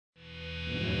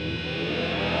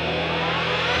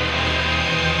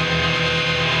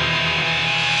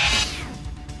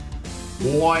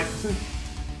What?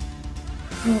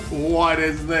 What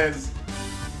is this?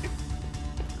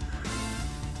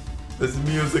 This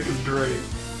music is great.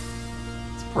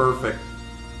 It's perfect.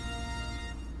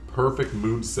 Perfect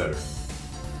mood setter,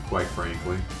 quite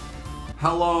frankly.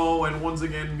 Hello, and once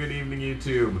again, good evening,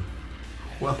 YouTube.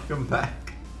 Welcome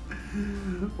back.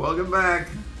 Welcome back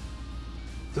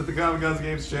to the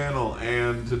KamikazeGames channel,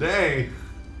 and today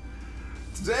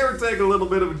we're taking a little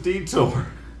bit of a detour.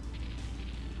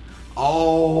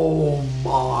 Oh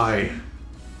my.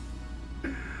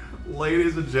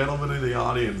 Ladies and gentlemen in the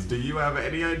audience, do you have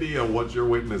any idea what you're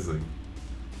witnessing?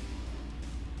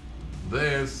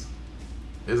 This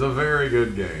is a very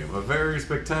good game, a very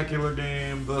spectacular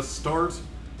game, the start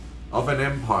of an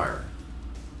empire.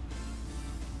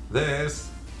 This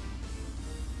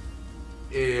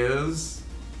is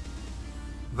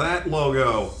that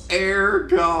logo, Air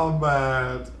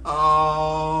Combat.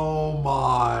 Oh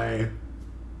my.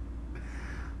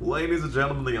 Ladies and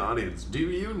gentlemen in the audience, do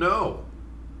you know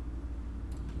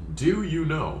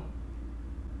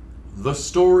the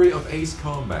story of Ace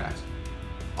Combat?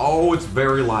 Oh, it's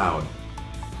very loud.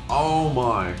 Oh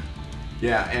my.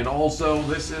 Yeah, and also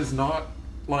this is not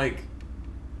like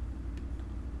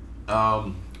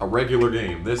a regular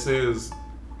game. This is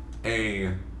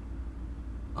a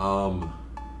can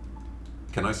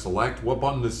I select? What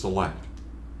button is select?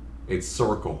 It's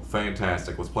circle.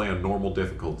 Fantastic. Let's play on normal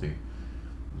difficulty.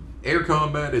 Air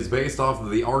Combat is based off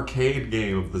of the arcade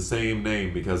game of the same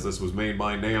name because this was made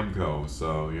by Namco,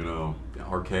 so, you know,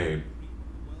 arcade.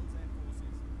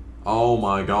 Oh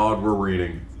my god, we're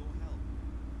reading.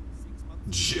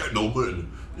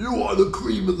 Gentlemen, you are the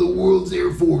cream of the world's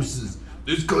air forces.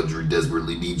 This country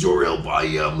desperately needs your help. I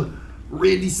am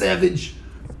Randy Savage.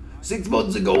 6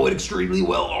 months ago, an extremely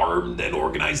well-armed and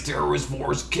organized terrorist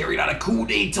force carried out a coup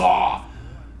d'etat.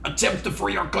 Attempts to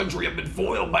free our country have been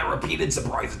foiled by repeated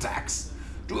surprise attacks.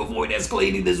 To avoid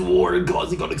escalating this war and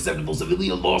causing unacceptable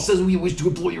civilian losses, we wish to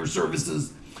employ your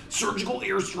services. Surgical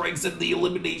airstrikes and the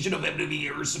elimination of enemy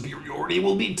air superiority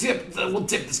will tip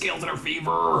the scales in our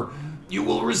favor. You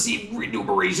will receive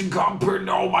remuneration compared,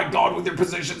 oh my god, with your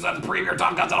positions as premier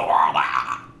top guns in the world.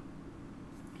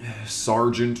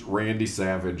 Sergeant Randy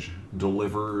Savage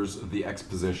delivers the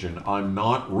exposition. I'm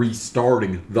not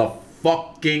restarting the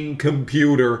fucking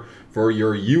computer for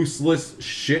your useless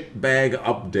shitbag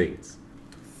updates.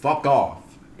 Fuck off.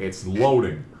 It's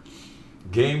loading.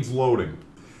 Game's loading.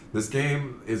 This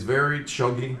game is very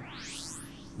chuggy.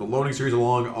 The loading screens are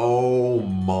long. Oh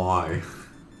my.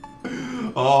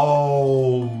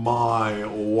 Oh my.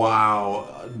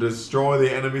 Wow. Destroy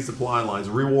the enemy supply lines.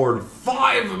 Reward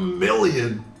 5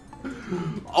 million.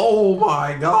 Oh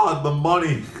my god, the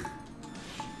money.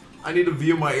 I need to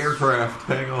view my aircraft.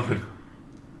 Hang on.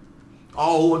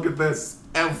 Oh, look at this.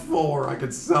 F4. I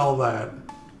could sell that.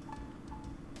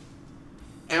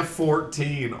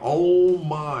 F-14. Oh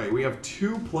my. We have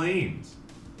 2 planes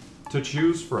to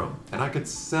choose from. And I could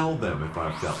sell them if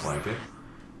I felt like it.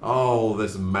 Oh,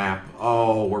 this map.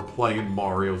 Oh, we're playing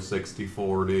Mario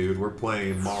 64, dude. We're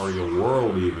playing Mario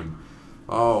World even.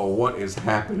 Oh, what is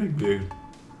happening, dude?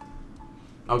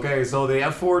 Okay, so the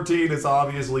F-14 is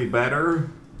obviously better.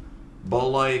 But,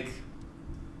 like,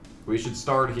 we should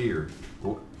start here.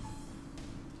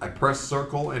 I press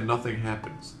circle and nothing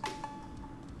happens.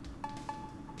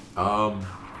 Do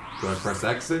I press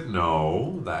exit?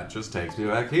 No, that just takes me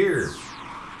back here.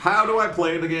 How do I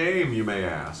play the game, you may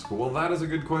ask? Well, that is a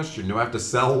good question. Do I have to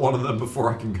sell one of them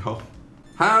before I can go?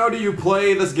 How do you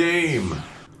play this game?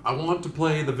 I want to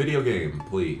play the video game,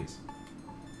 please.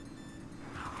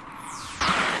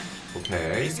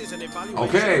 Okay.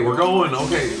 Okay, we're going.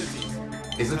 Okay.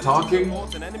 Is it talking?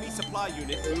 An enemy supply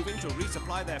unit moving to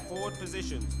resupply their forward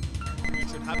positions. You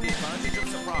should have the advantage of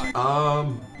surprise.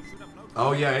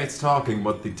 Oh yeah, it's talking,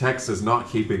 but the text is not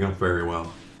keeping up very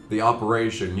well. The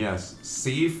operation, yes.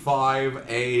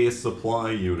 C5A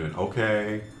supply unit.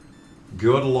 Okay.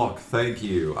 Good luck, thank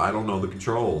you. I don't know the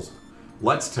controls.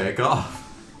 Let's take off.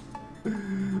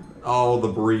 Oh, the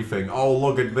briefing. Oh,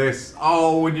 look at this.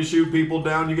 Oh, when you shoot people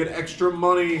down, you get extra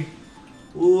money.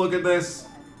 Look at this.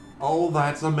 Oh,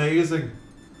 that's amazing.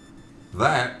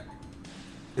 That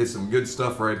is some good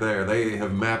stuff right there. They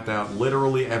have mapped out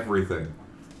literally everything.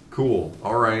 Cool.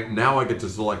 Alright, now I get to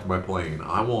select my plane.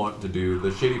 I want to do the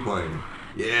shitty plane.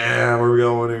 Yeah, where are we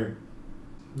going here?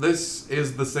 This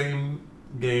is the same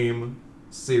game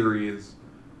series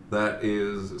that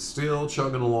is still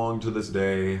chugging along to this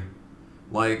day.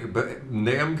 Like,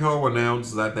 Namco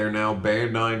announced that they're now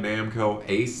Bandai Namco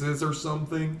Aces or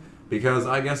something. Because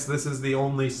I guess this is the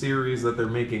only series that they're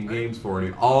making games for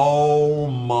any. Oh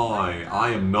my,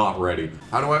 I am not ready.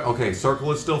 How do I, okay, circle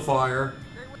is still fire.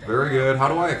 Very good. How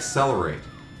do I accelerate?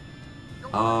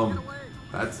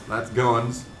 That's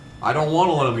guns. I don't want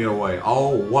to let him get away.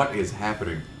 Oh, what is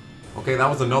happening? Okay, that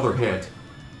was another hit.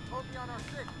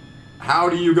 How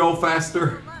do you go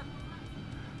faster?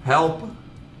 Help.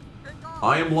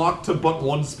 I am locked to but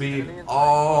one speed.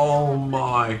 Oh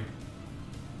my.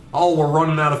 Oh, we're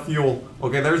running out of fuel.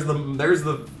 Okay, there's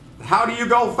the, how do you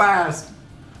go fast?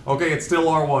 Okay, it's still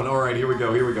R1. Alright, here we go.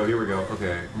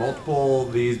 Okay, multiple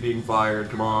these being fired.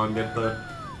 Come on, get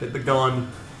the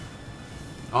gun.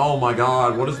 Oh my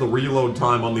god, what is the reload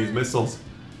time on these missiles?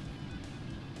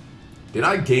 Did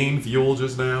I gain fuel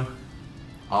just now?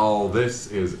 Oh,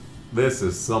 this is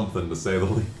something to say the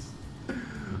least.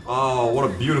 Oh, what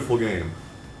a beautiful game.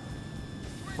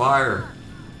 Fire.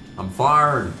 I'm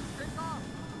firing.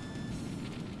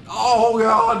 Oh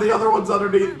god, the other one's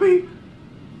underneath me.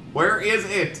 Where is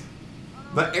it?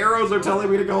 The arrows are telling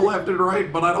me to go left and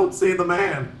right, but I don't see the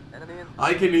man.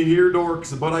 I can hear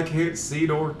dorks, but I can't see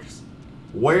dorks.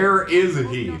 Where is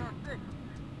he?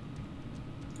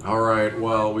 Alright,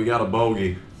 well, we got a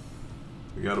bogey.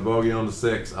 We got a bogey on the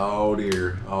 6. Oh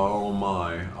dear. Oh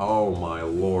my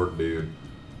lord, dude.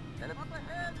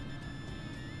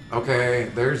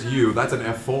 Okay, there's you. That's an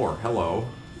F4. Hello.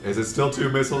 Is it still 2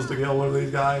 missiles to kill one of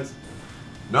these guys?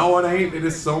 No, it ain't. It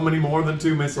is so many more than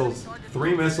 2 missiles.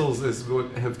 3 missiles is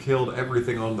what have killed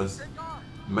everything on this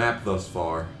map thus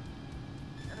far.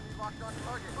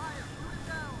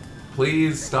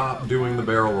 Please stop doing the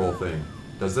barrel roll thing.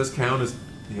 Does this count as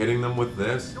hitting them with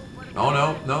this? Oh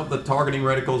no, the targeting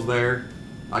reticle's there.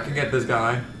 I can get this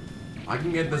guy.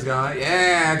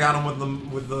 Yeah, I got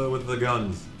him with the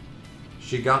guns.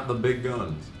 She got the big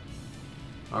guns.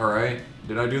 Alright,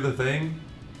 did I do the thing?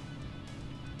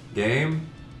 Game?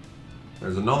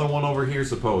 There's another one over here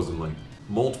supposedly.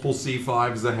 Multiple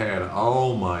C5s ahead.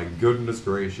 Oh my goodness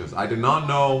gracious. I did not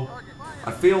know.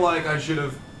 I feel like I should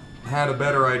have had a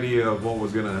better idea of what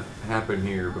was gonna happen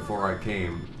here before I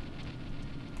came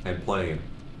and played.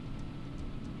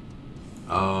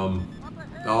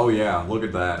 Oh yeah, look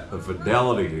at that. The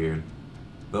fidelity, dude.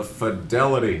 The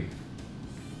fidelity.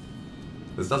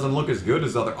 This doesn't look as good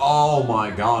as other. Oh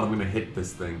my god, I'm gonna hit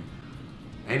this thing.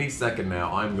 Any second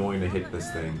now, I'm going to hit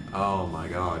this thing. Oh my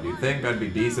god. You'd think I'd be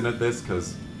decent at this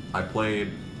because I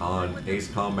played on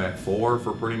Ace Combat 4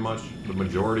 for pretty much the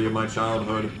majority of my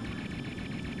childhood.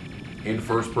 In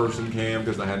first-person cam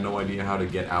because I had no idea how to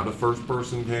get out of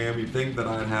first-person cam. You'd think that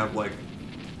I'd have, like,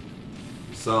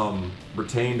 some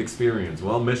retained experience.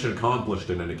 Well, mission accomplished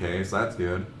in any case. That's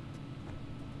good.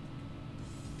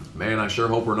 Man, I sure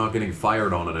hope we're not getting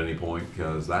fired on at any point,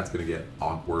 because that's going to get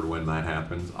awkward when that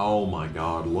happens. Oh my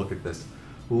god, look at this.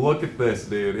 Look at this,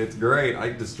 dude. It's great.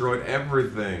 I destroyed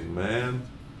everything, man.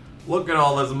 Look at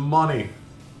all this money.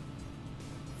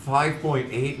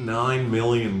 5.89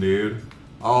 million, dude.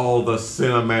 Oh, the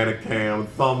cinematic cam.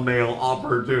 Thumbnail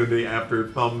opportunity after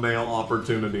thumbnail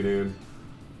opportunity, dude.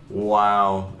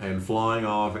 Wow. And flying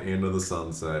off into the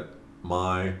sunset.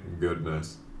 My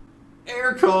goodness.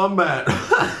 Air combat.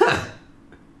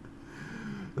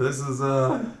 This is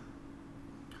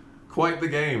quite the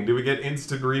game. Do we get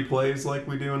instant replays like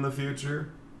we do in the future?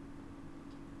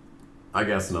 I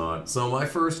guess not. So my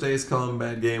first Ace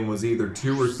Combat game was either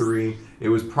 2 or 3. It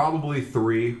was probably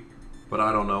 3, but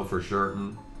I don't know for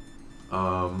certain.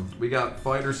 We got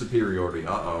fighter superiority.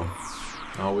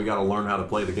 Oh, we gotta learn how to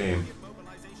play the game.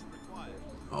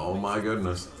 Oh my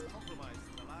goodness.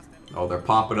 Oh, they're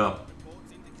popping up.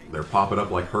 They're popping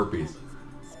up like herpes.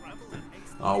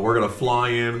 We're gonna fly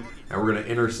in and we're gonna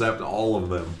intercept all of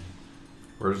them.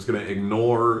 We're just gonna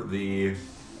ignore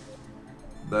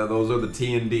those are the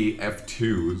TND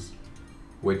F2s,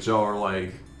 which are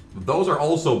like, those are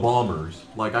also bombers.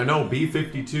 Like, I know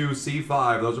B-52,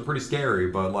 C-5, those are pretty scary,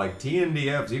 but like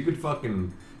TNDFs, you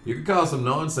could cause some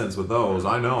nonsense with those.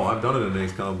 I know, I've done it in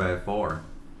Ace Combat 4.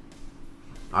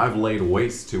 I've laid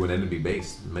waste to an enemy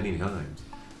base many times.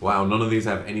 Wow, none of these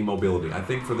have any mobility. I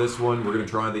think for this one, we're going to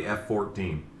try the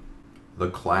F-14. The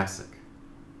classic.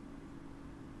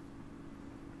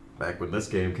 Back when this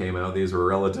game came out, these were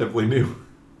relatively new.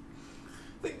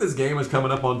 I think this game is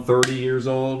coming up on 30 years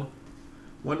old.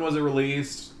 When was it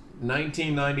released?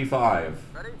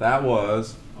 1995. That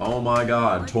was, oh my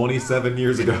god, 27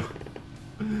 years ago.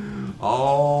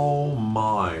 Oh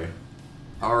my.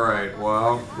 Alright,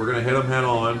 well, we're going to hit them head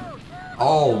on.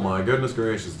 Oh my goodness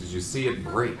gracious, did you see it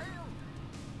break?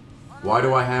 Why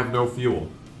do I have no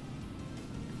fuel?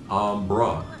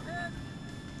 Bruh.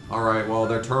 Alright, well,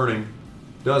 they're turning.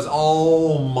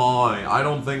 Oh my, I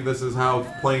don't think this is how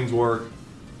planes work.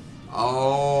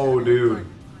 Oh, dude.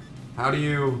 How do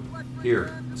you...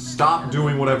 Here. Stop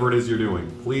doing whatever it is you're doing.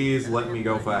 Please let me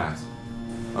go fast.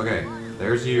 Okay,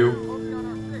 there's you.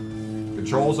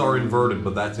 Controls are inverted,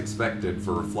 but that's expected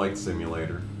for a flight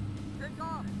simulator.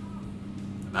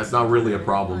 That's not really a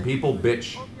problem. People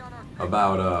bitch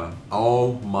about,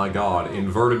 oh my god,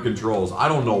 inverted controls. I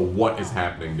don't know what is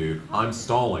happening, dude. I'm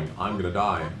stalling. I'm gonna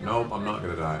die. Nope, I'm not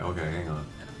gonna die. Okay, hang on.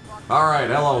 Alright,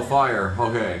 hello, fire.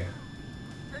 Okay.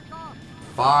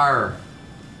 Fire!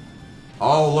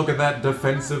 Oh, look at that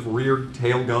defensive rear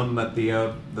tail gun that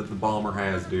the bomber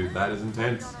has, dude. That is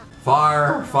intense.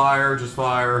 Fire! Fire! Just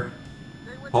fire.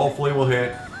 Hopefully we'll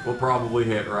hit. We'll probably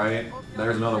hit, right?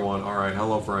 There's another one. Alright,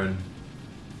 hello, friend.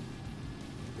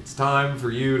 It's time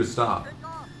for you to stop.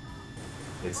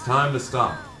 It's time to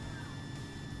stop.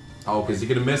 Oh, is he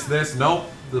gonna miss this? Nope.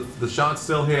 The shot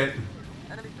still hit.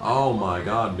 Oh my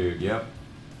god, dude. Yep.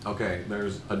 Okay,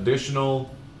 there's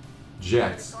additional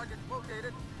jets.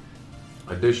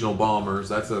 Additional bombers.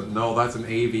 That's an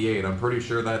AV-8. I'm pretty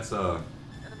sure that's a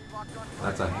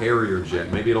Harrier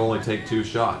jet. Maybe it'll only take 2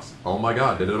 shots. Oh my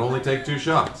god, did it only take 2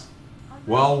 shots?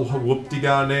 Well,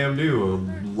 whoop-de-goddamn do. A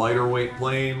lighter weight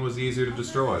plane was easier to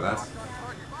destroy. That's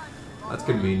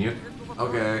convenient.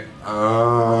 Okay.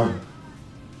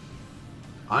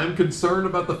 I'm concerned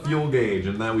about the fuel gauge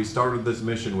and that we started this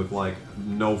mission with, like,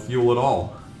 no fuel at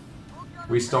all.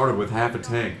 We started with half a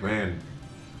tank, man.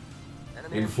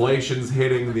 Inflation's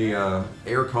hitting the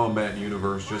air combat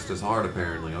universe just as hard,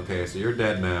 apparently. Okay, so you're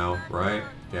dead now, right?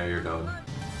 Yeah, you're done.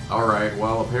 Alright,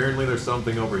 well, apparently there's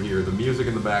something over here. The music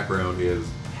in the background is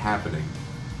happening.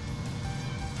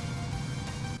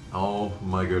 Oh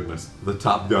my goodness. The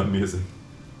Top Gun music.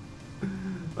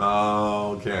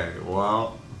 Okay,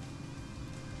 well...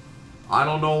 I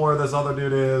don't know where this other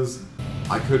dude is.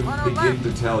 I couldn't begin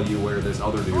to tell you where this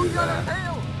other dude is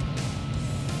at.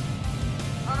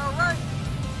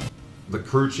 The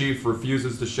crew chief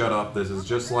refuses to shut up. This is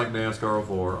just like NASCAR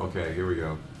 04. Okay, here we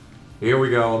go. Here we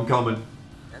go. I'm coming.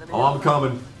 Oh, I'm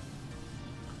coming.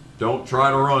 Don't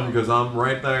try to run, because I'm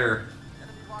right there.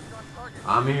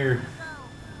 I'm here.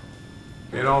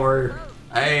 Get over here.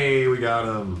 Hey, we got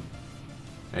him.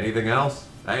 Anything else?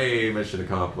 Hey, mission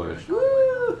accomplished.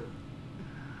 Woo!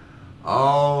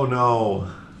 Oh,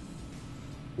 no.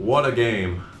 What a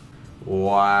game.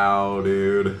 Wow,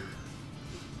 dude.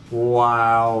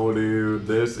 Wow, dude.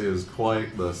 This is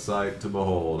quite the sight to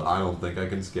behold. I don't think I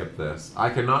can skip this. I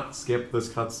cannot skip this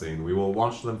cutscene. We will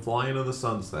watch them fly into the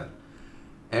sunset.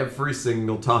 Every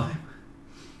single time.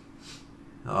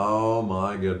 Oh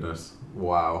my goodness.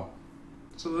 Wow.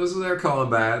 So this is their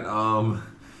combat.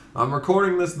 I'm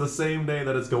recording this the same day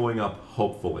that it's going up,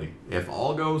 hopefully. If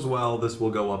all goes well, this will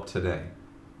go up today.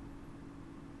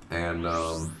 And,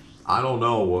 I don't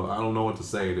know what to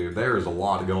say, dude. There is a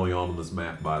lot going on this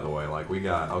map, by the way. Like, we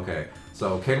got... Okay,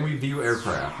 so can we view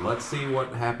aircraft? Let's see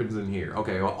what happens in here.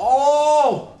 Okay, well...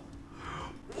 Oh!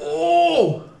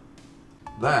 Oh!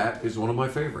 That is one of my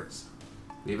favorites.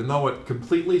 Even though it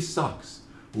completely sucks.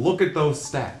 Look at those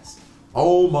stats.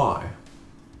 Oh my.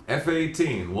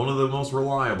 F-18, one of the most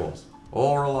reliables.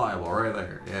 All reliable, right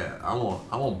there. Yeah, I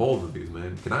want both of these,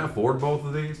 man. Can I afford both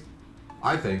of these?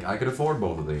 I think I could afford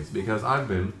both of these, because I've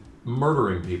been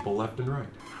murdering people left and right.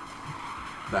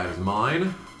 That is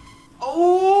mine.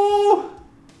 Oh!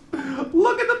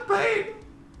 Look at the paint!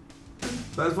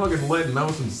 That's fucking lit, and that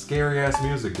was some scary-ass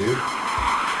music, dude.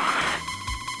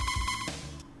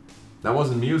 That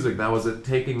wasn't music, that was it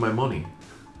taking my money.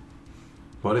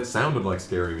 But it sounded like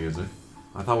scary music.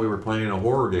 I thought we were playing a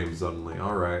horror game suddenly.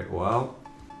 Alright, well,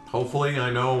 hopefully I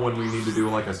know when we need to do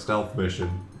like a stealth mission.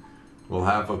 We'll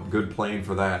have a good plane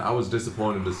for that. I was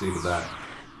disappointed to see that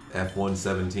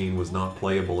F-117 was not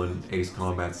playable in Ace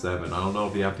Combat 7. I don't know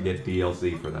if you have to get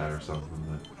DLC for that or something.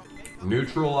 But...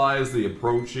 Neutralize the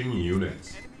approaching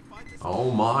units.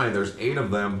 Oh my, there's 8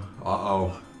 of them.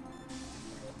 Uh-oh.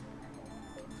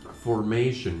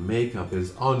 Formation makeup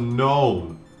is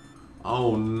unknown.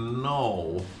 Oh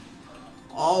no.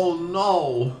 Oh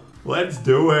no. Let's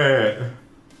do it.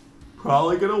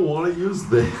 Probably gonna want to use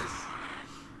this.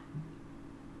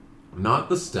 Not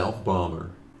the stealth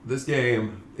bomber. This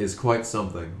game is quite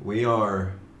something. We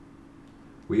are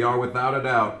without a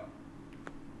doubt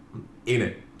in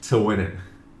it to win it.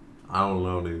 I don't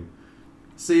know, dude.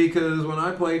 See, because when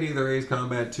I played either Ace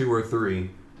Combat 2 or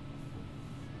 3,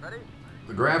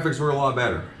 the graphics were a lot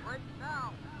better.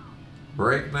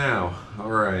 Break now.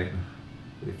 Alright.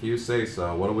 If you say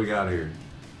so. What do we got here?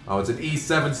 Oh, it's an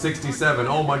E767.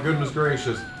 Oh my goodness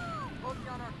gracious.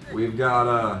 We've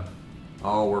got,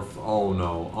 oh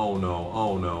no, oh no,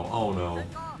 oh no, oh no.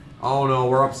 Oh no,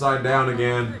 we're upside down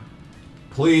again.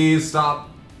 Please stop.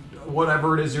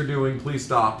 Whatever it is you're doing, please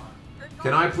stop.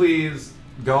 Can I please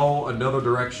go another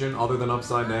direction other than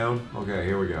upside down? Okay,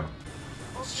 here we go.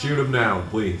 Shoot him down,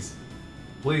 please.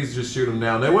 Please just shoot him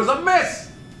down. There was a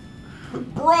miss!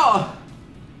 Bruh!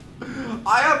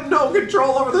 I have no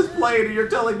control over this plane and you're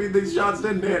telling me these shots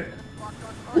didn't hit.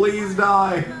 Please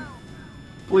die.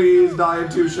 Please die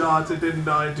in 2 shots. It didn't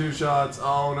die in 2 shots.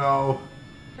 Oh no.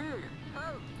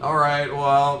 Alright,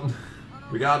 well,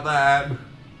 we got that.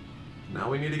 Now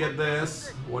we need to get this.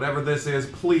 Whatever this is,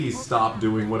 please stop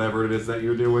doing whatever it is that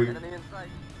you're doing.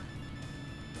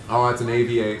 Oh, it's an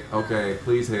AV8. Okay,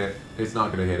 please hit. It's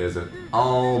not gonna hit, is it?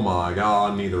 Oh my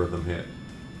god, neither of them hit.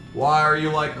 Why are you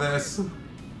like this?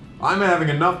 I'm having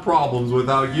enough problems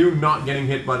without you not getting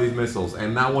hit by these missiles,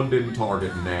 and that one didn't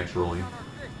target naturally.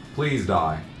 Please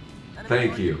die.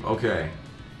 Thank you. Okay.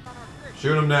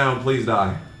 Shoot him down, please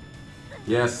die.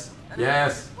 Yes.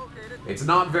 Yes. It's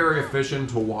not very efficient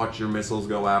to watch your missiles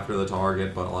go after the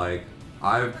target, but like,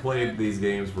 I've played these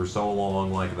games for so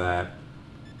long like that.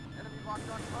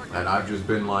 And I've just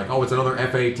been like, oh, it's another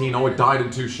F-18. Oh, it died in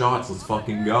 2 shots. Let's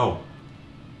fucking go.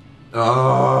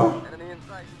 Another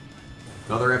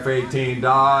F-18.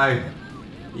 Die.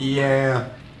 Yeah.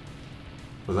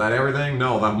 Was that everything?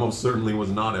 No, that most certainly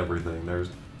was not everything. There's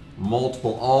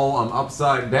multiple. Oh, I'm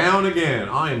upside down again.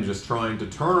 I am just trying to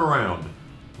turn around.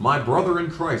 My brother in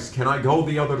Christ, can I go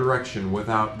the other direction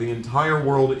without the entire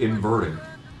world inverting?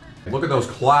 Look at those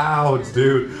clouds,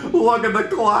 dude. Look at the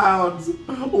clouds.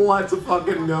 Let's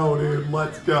fucking go, dude.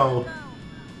 Let's go.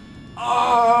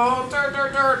 Oh, turn,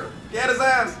 turn, turn. Get his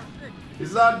ass.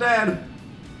 He's not dead.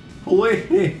 Please.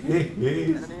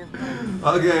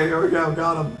 Okay, here we go.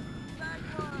 Got him.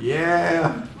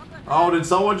 Yeah. Oh, did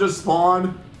someone just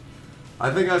spawn? I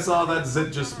think I saw that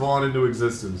zit just spawn into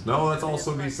existence. No, that's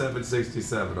also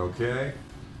B767, okay?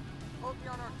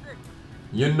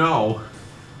 You know,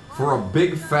 for a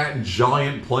big fat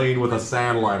giant plane with a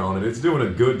satellite on it, it's doing a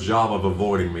good job of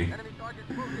avoiding me.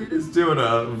 It's doing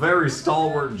a very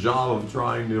stalwart job of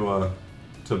trying to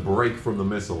break from the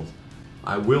missiles.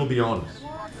 I will be honest.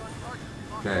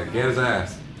 Okay, get his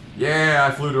ass. Yeah,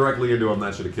 I flew directly into him.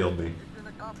 That should have killed me.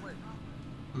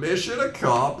 Mission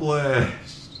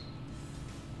accomplished.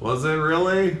 Was it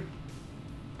really?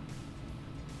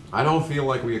 I don't feel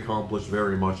like we accomplished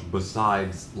very much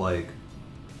besides, like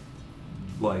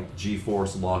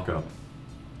G-Force lockup.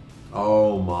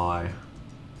 Oh my.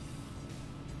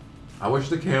 I wish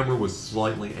the camera was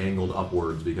slightly angled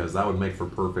upwards because that would make for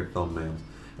perfect thumbnails.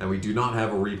 And we do not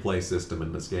have a replay system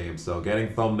in this game, so getting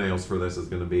thumbnails for this is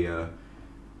going to be a...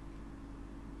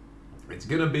 It's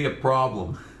going to be a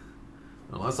problem.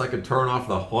 Unless I could turn off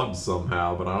the HUD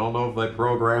somehow, but I don't know if they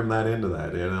programmed that into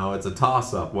that, you know? It's a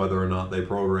toss-up whether or not they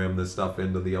program this stuff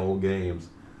into the old games.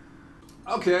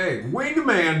 Okay,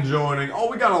 wingman joining. Oh,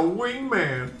 we got a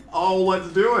wingman. Oh, let's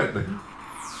do it.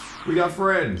 We got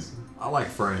friends. I like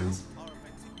friends.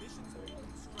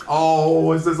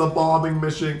 Oh, is this a bombing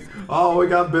mission? Oh, we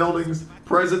got buildings.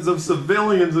 Presence of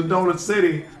civilians in Donut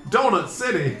City. Donut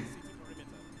City!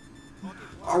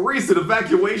 A recent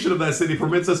evacuation of that city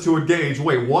permits us to engage.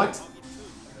 Wait, what?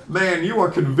 Man, you are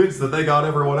convinced that they got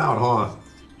everyone out, huh?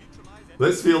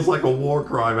 This feels like a war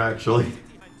crime, actually.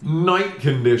 Night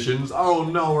conditions. Oh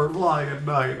no, we're flying at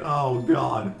night. Oh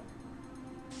god.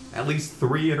 At least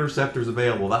 3 interceptors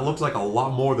available. That looks like a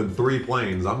lot more than 3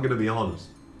 planes, I'm gonna be honest.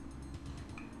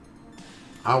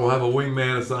 I will have a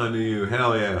wingman assigned to you.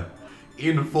 Hell yeah.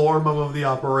 Inform him of the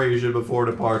operation before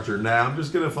departure. Nah, we're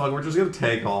just gonna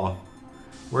take off.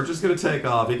 We're just gonna take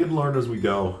off. He can learn as we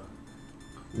go.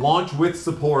 Launch with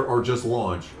support or just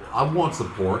launch. I want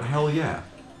support. Hell yeah.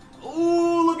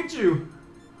 Ooh, look at you.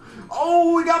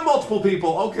 Oh, we got multiple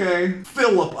people. Okay.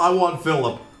 Philip. I want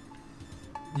Philip.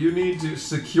 You need to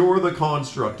secure the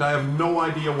construct. I have no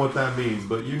idea what that means,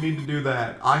 but you need to do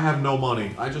that. I have no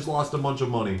money. I just lost a bunch of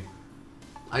money.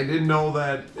 I didn't know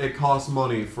that it costs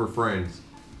money for friends.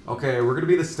 Okay, we're gonna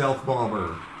be the stealth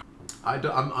bomber.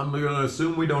 I'm gonna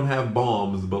assume we don't have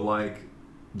bombs, but like,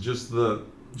 just the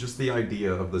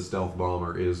idea of the stealth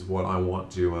bomber is what I want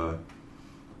to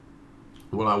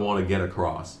get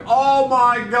across. Oh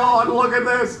my god, look at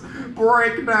this!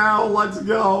 Break now, let's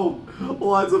go!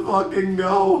 Let's fucking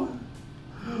go!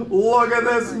 Look at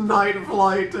this night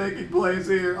flight taking place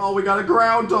here. Oh, we got a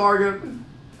ground target!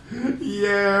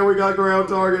 Yeah, we got ground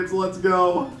targets, let's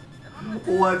go!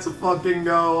 Let's fucking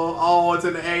go. Oh, it's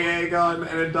an AA gun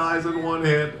and it dies in 1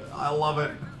 hit. I love it.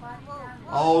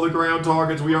 Oh, the ground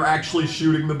targets. We are actually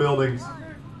shooting the buildings.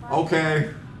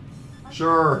 Okay.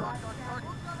 Sure.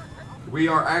 We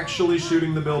are actually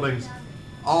shooting the buildings.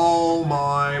 Oh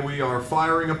my, we are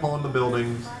firing upon the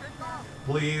buildings.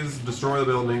 Please destroy the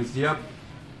buildings. Yep.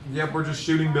 Yep, we're just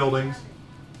shooting buildings.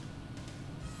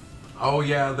 Oh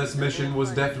yeah, this mission was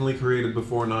definitely created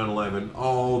before 9/11.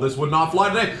 Oh, this would not fly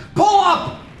today. Pull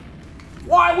up!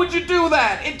 Why would you do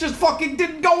that? It just fucking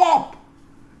didn't go up!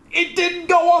 It didn't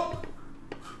go up!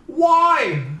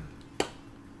 Why?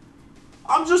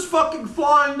 I'm just fucking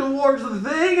flying towards the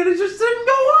thing and it just didn't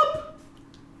go up!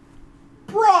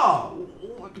 Bruh!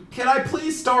 Can I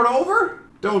please start over?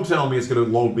 Don't tell me it's gonna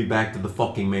load me back to the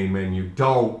fucking main menu.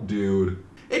 Don't, dude.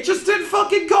 It just didn't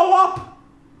fucking go up!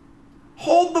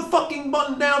 Hold the fucking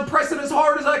button down, press it as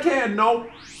hard as I can. Nope.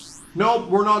 Nope,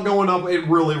 we're not going up. It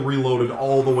really reloaded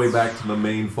all the way back to the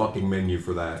main fucking menu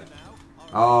for that.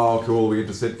 Oh, cool. We get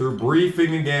to sit through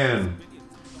briefing again.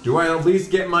 Do I at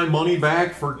least get my money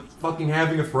back for fucking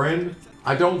having a friend?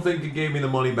 I don't think it gave me the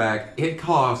money back. It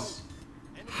costs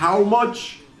how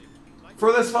much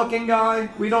for this fucking guy?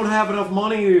 We don't have enough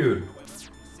money, dude.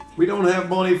 We don't have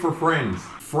money for friends.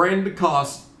 Friend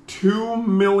costs $2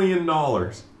 million.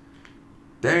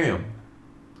 Damn.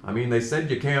 I mean, they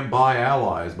said you can't buy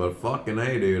allies, but fucking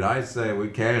hey, dude, I say we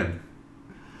can.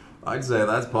 I'd say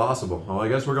that's possible. Well, I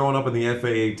guess we're going up in the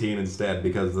FA-18 instead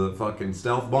because the fucking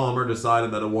stealth bomber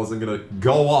decided that it wasn't gonna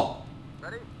go up.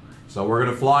 Ready? So we're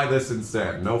gonna fly this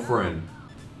instead. No friend.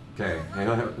 Okay.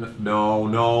 No,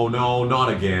 no, no,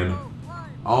 not again.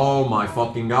 Oh my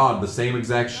fucking god, the same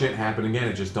exact shit happened again.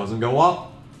 It just doesn't go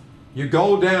up. You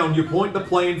go down, you point the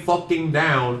plane fucking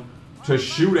down to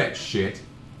shoot at shit.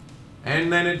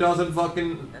 And then it doesn't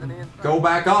fucking go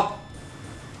back up.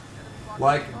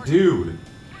 Like, dude.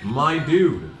 My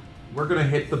dude. We're gonna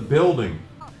hit the building.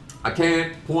 I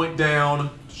can't point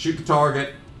down, shoot the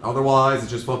target. Otherwise, it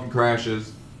just fucking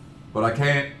crashes. But I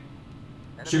can't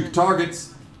shoot the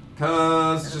targets.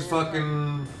 Cause it's just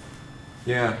fucking...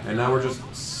 Yeah, and now we're just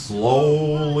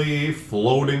slowly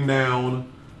floating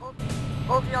down.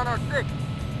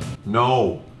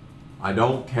 No. I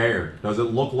don't care. Does it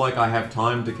look like I have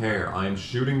time to care? I am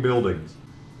shooting buildings.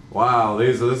 Wow,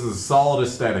 this is a solid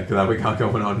aesthetic that we got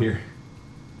going on here.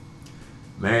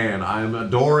 Man, I'm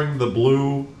adoring the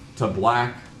blue to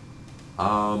black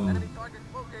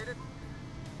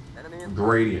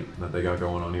gradient that they got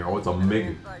going on here. Oh, it's a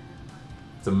MiG.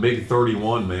 It's a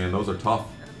MiG-31, man. Those are tough.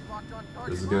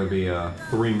 This is gonna be a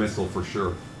 3 missile for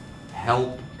sure.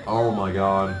 Help. Oh my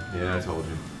god. Yeah, I told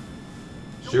you.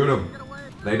 Shoot them.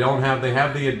 They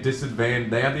have the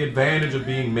disadvantage. They have the advantage of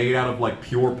being made out of like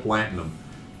pure platinum,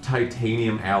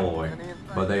 titanium alloy,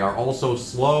 but they are also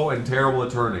slow and terrible at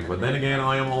turning. But then again,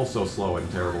 I am also slow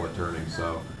and terrible at turning,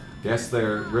 so guess they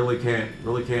really can't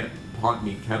pot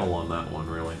meat kettle on that one,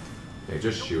 really. Okay,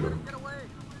 just shoot them.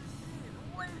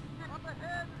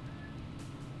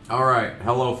 All right,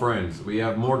 hello friends. We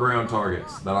have more ground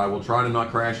targets that I will try to not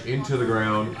crash into the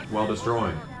ground while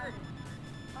destroying.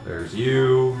 There's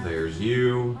you, there's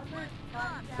you.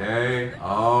 Okay,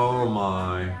 oh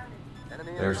my.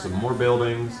 There's some more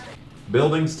buildings.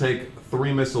 Buildings take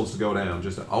 3 missiles to go down.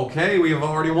 Okay, we have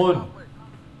already won.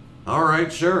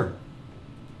 Alright, sure.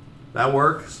 That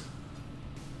works.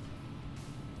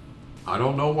 I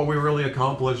don't know what we really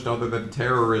accomplished other than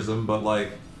terrorism, but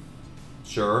like,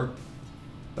 sure.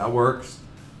 That works.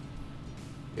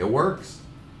 It works.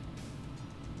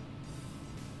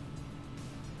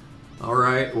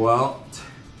 Alright, well,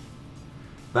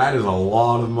 that is a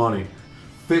lot of money.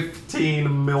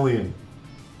 15 million.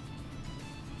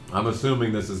 I'm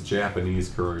assuming this is Japanese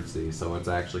currency, so it's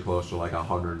actually close to like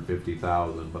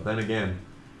 150,000. But then again,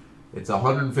 it's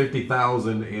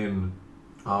 150,000 in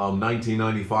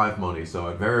 1995 money, so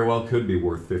it very well could be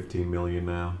worth 15 million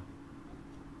now.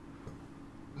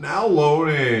 Now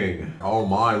loading. Oh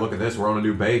my, look at this. We're on a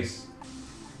new base.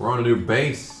 We're on a new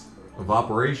base of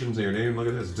operations here, dude. Look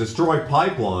at this. Destroy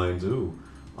pipelines. Ooh.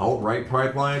 Alt-right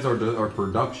pipelines or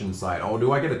production site. Oh,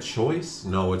 do I get a choice?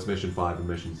 No, it's mission 5 and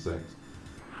mission 6.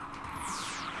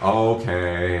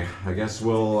 Okay. I guess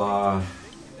we'll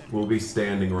be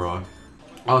Standing Rock.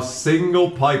 A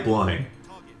single pipeline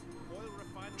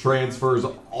transfers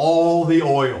all the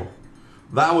oil.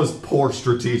 That was poor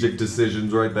strategic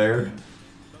decisions right there.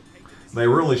 They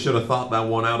really should have thought that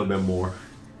one out a bit more.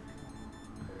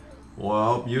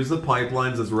 Well, use the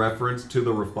pipelines as reference to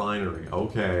the refinery.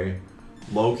 Okay.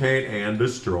 Locate and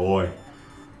destroy.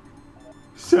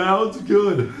 Sounds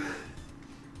good.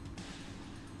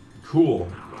 Cool.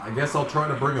 I guess I'll try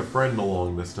to bring a friend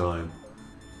along this time.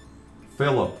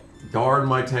 Philip. Guard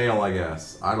my tail, I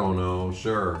guess. I don't know.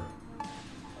 Sure.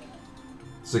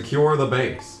 Secure the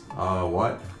base.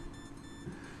 What?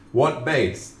 What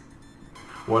base?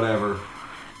 Whatever.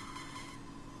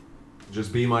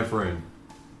 Just be my friend.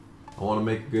 I want to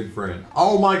make a good friend.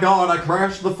 Oh my god, I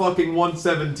crashed the fucking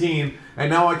 117 and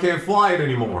now I can't fly it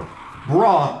anymore.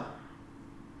 Bruh.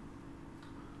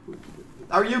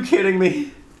 Are you kidding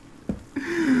me?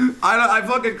 I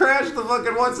fucking crashed the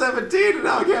fucking 117 and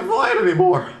now I can't fly it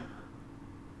anymore.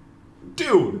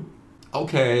 Dude.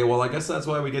 Okay, well I guess that's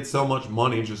why we get so much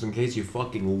money, just in case you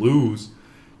fucking lose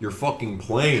your fucking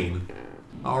plane.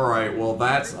 Alright, well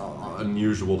that's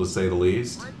unusual to say the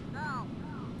least.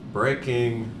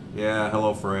 Braking. Yeah,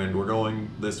 hello friend, we're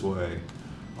going this way.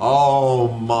 Oh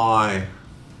my.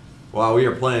 Wow, we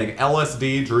are playing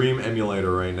LSD Dream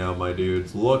Emulator right now, my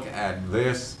dudes. Look at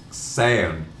this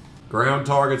sand. Ground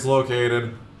targets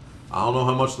located. I don't know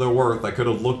how much they're worth. I could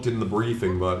have looked in the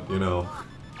briefing, but, you know,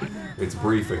 it's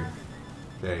briefing.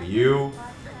 Okay, you.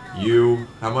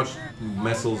 How much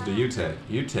missiles do you take?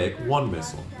 You take 1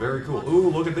 missile. Very cool. Ooh,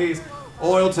 look at these.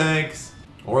 Oil tanks.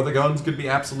 Or the guns could be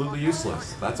absolutely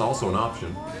useless. That's also an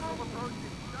option.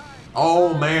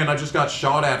 Oh, man, I just got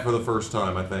shot at for the first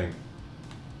time, I think.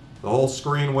 The whole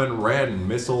screen went red and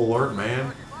missile alert,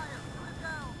 man.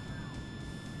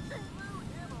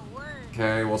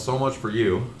 Okay, well, so much for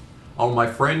you. Oh, my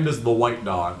friend is the white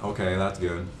dot. Okay, that's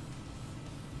good.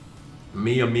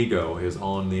 Mi amigo is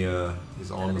on the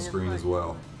screen as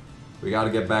well. We got to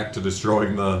get back to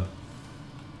destroying the.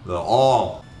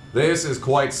 Oh, this is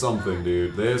quite something,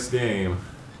 dude. This game.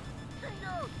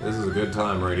 This is a good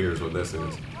time right here. Is what this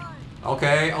is.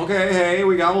 Okay, hey,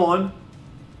 we got one.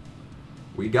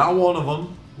 We got one of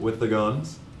them with the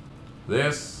guns.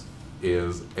 This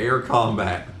is air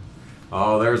combat.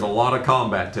 Oh, there's a lot of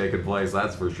combat taking place,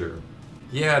 that's for sure.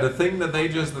 Yeah, the thing that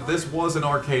this was an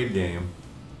arcade game,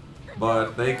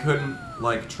 but they couldn't,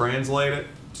 like, translate it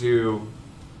to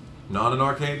not an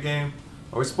arcade game.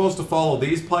 Are we supposed to follow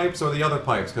these pipes or the other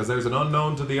pipes? Because there's an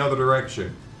unknown to the other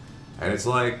direction. And it's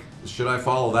like, should I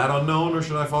follow that unknown or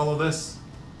should I follow this?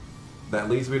 That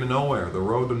leads me to nowhere. The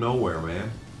road to nowhere,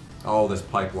 man. Oh, this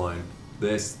pipeline.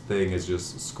 This thing is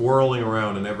just squirreling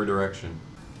around in every direction.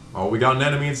 Oh, we got an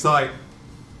enemy in sight.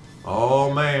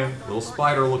 Oh, man. Little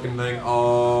spider-looking thing.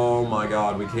 Oh, my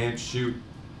God. We can't shoot.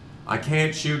 I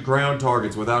can't shoot ground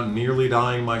targets without nearly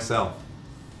dying myself.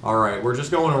 Alright, we're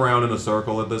just going around in a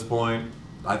circle at this point.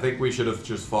 I think we should have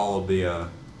just followed the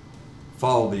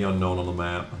unknown on the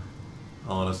map.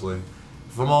 Honestly.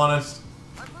 If I'm honest,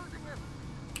 I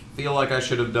feel like I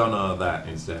should have done that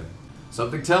instead.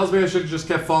 Something tells me I should have just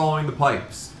kept following the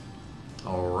pipes.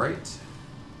 Alright.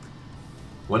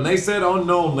 When they said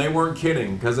unknown, they weren't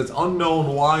kidding, because it's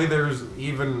unknown why there's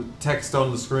even text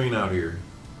on the screen out here.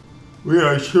 We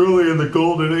are surely in the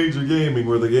golden age of gaming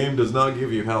where the game does not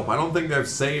give you help. I don't think they've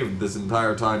saved this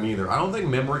entire time either. I don't think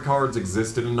memory cards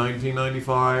existed in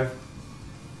 1995.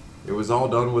 It was all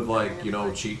done with, like, you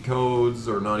know, cheat codes,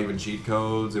 or not even cheat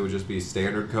codes. It would just be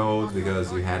standard codes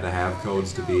because you had to have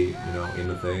codes to be, you know, in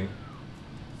the thing.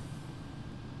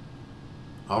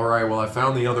 Alright, well I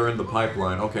found the other end of the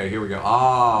pipeline. Okay, here we go.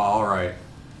 Ah, alright.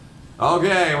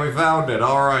 Okay, we found it.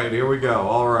 Alright, here we go.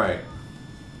 Alright.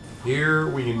 Here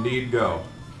we indeed go.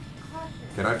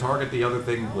 Can I target the other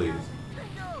thing, please?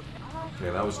 Okay,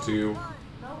 that was 2.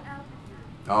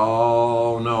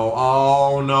 Oh no,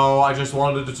 oh no, I just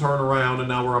wanted to turn around and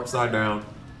now we're upside down.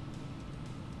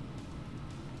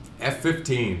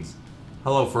 F-15s.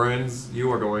 Hello friends, you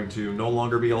are going to no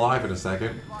longer be alive in a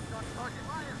second.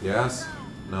 Yes?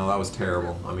 No, that was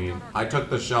terrible. I mean, I took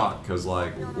the shot because,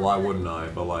 like, why wouldn't I?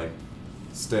 But, like,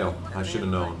 still, I should have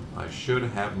known. I should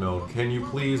have known. Can you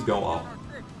please go up?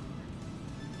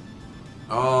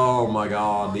 Oh my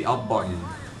god, the up button,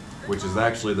 which is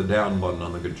actually the down button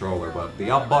on the controller, but the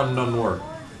up button doesn't work.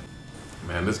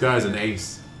 Man, this guy's an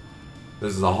ace.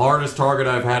 This is the hardest target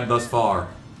I've had thus far.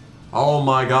 Oh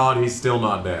my god, he's still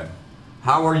not dead.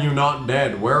 How are you not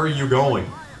dead? Where are you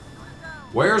going?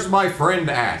 Where's my friend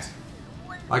at?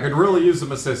 I could really use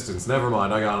some assistance. Never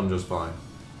mind, I got him just fine.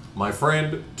 My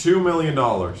friend, $2 million.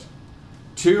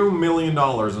 $2 million,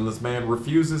 and this man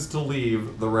refuses to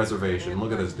leave the reservation.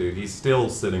 Look at this dude. He's still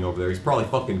sitting over there. He's probably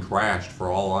fucking crashed for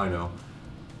all I know.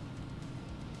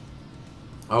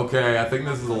 Okay, I think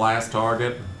this is the last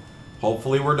target.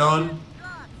 Hopefully we're done.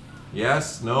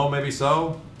 Yes? No? Maybe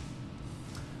so?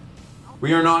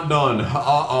 We are not done.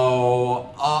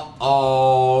 Uh-oh.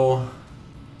 Uh-oh.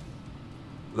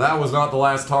 That was not the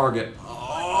last target.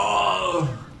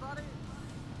 Oh.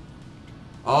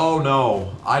 Oh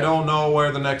no. I don't know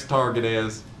where the next target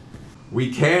is.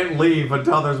 We can't leave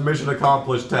until there's mission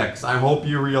accomplished text. I hope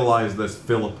you realize this,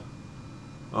 Philip.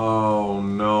 Oh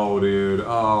no, dude.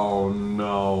 Oh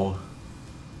no.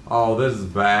 Oh, this is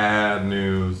bad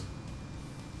news.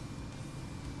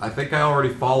 I think I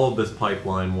already followed this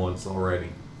pipeline once already.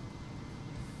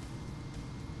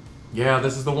 Yeah,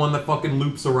 this is the one that fucking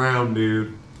loops around,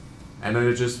 dude. And then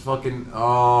it just fucking...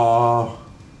 Oh...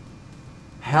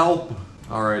 Help!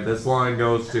 Alright, this line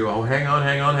goes to... Oh, hang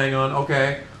on.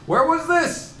 Okay. Where was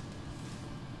this?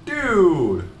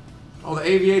 Dude. Oh, the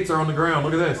AV-8s are on the ground.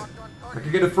 Look at this. I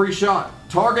could get a free shot.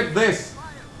 Target this.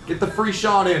 Get the free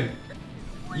shot in.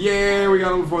 Yeah, we got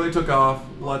them before they took off.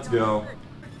 Let's go.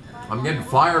 I'm getting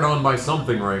fired on by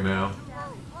something right now.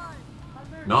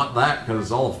 Not that, because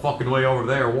it's all the fucking way over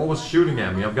there. What was shooting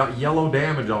at me? I've got yellow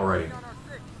damage already.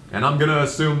 And I'm gonna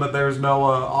assume that there's no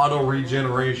auto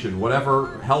regeneration.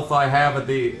 Whatever health I have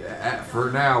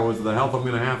for now is the health I'm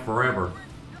gonna have forever.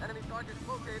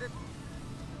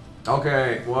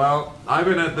 Okay, well, I've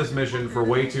been at this mission for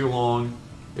way too long.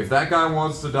 If that guy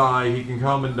wants to die, he can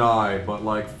come and die. But,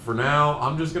 like, for now,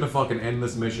 I'm just gonna fucking end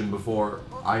this mission before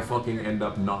I fucking end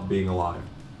up not being alive.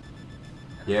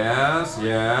 Yes,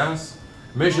 yes.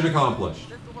 Mission accomplished.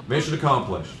 Mission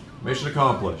accomplished. Mission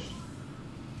accomplished.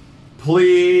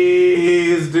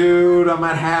 Please, dude, I'm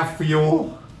at half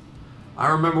fuel. I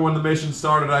remember when the mission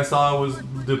started, I saw I was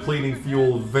depleting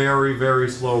fuel very, very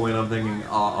slowly, and I'm thinking,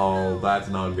 uh-oh, that's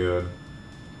not good.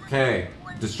 Okay,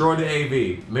 destroy the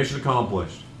AV. Mission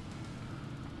accomplished.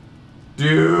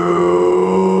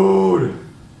 Dude!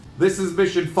 This is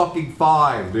mission fucking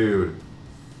 5, dude.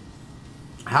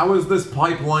 How is this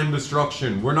pipeline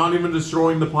destruction? We're not even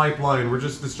destroying the pipeline, we're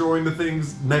just destroying the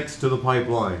things next to the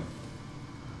pipeline.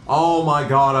 Oh my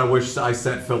god, I wish I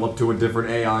set Philip to a different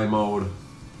AI mode.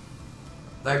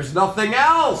 There's nothing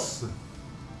else!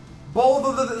 Both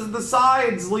of the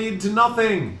sides lead to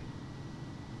nothing.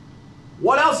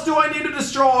 What else do I need to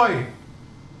destroy?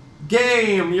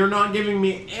 Game, you're not giving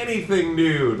me anything,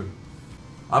 dude.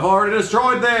 I've already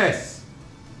destroyed this.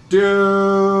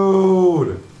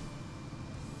 Dude.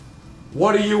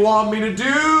 What do you want me to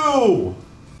do?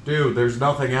 Dude, there's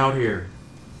nothing out here.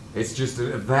 It's just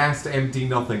a vast empty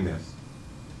nothingness.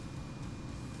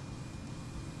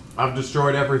 I've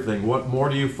destroyed everything. What more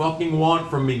do you fucking want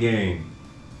from me, game?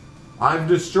 I've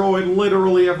destroyed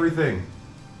literally everything.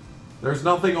 There's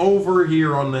nothing over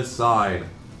here on this side.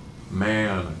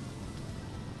 Man.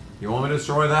 You want me to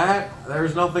destroy that?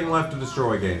 There's nothing left to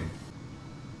destroy, game.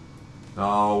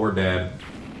 Oh, we're dead.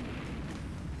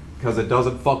 Because it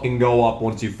doesn't fucking go up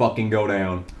once you fucking go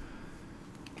down.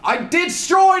 I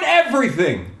destroyed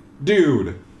everything!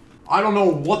 Dude. I don't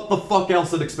know what the fuck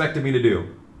else it expected me to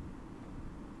do.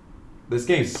 This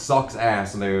game sucks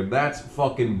ass, dude. That's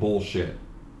fucking bullshit.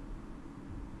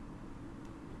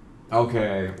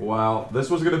 Okay, well, this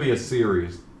was gonna be a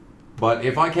series. But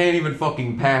if I can't even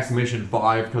fucking pass mission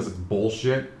 5 because it's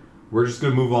bullshit, we're just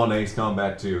gonna move on to Ace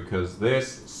Combat 2, because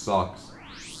this sucks.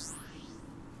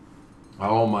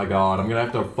 Oh my god, I'm gonna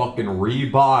have to fucking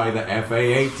rebuy the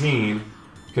FA-18,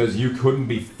 because you couldn't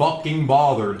be fucking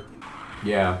bothered.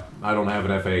 Yeah, I don't have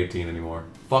an FA-18 anymore.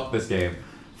 Fuck this game.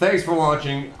 Thanks for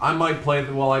watching. I might play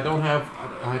the- well, I don't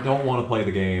want to play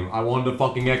the game. I wanted to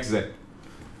fucking exit.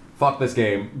 Fuck this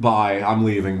game. Bye. I'm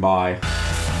leaving. Bye.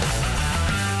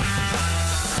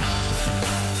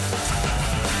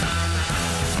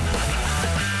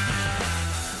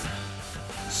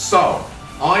 So,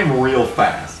 I'm real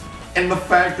fast. And the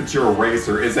fact that you're a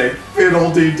racer is a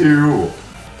fiddle-dee-doo.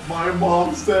 My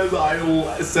mom says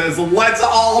let's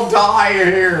all die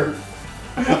here.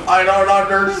 I don't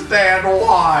understand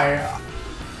why.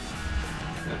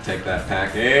 Gonna take that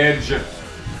package.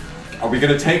 Are we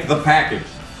gonna take the package?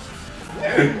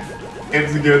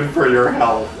 It's good for your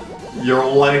health. Your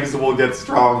legs will get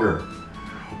stronger.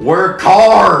 We're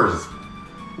cars.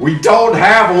 We don't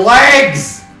have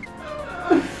legs.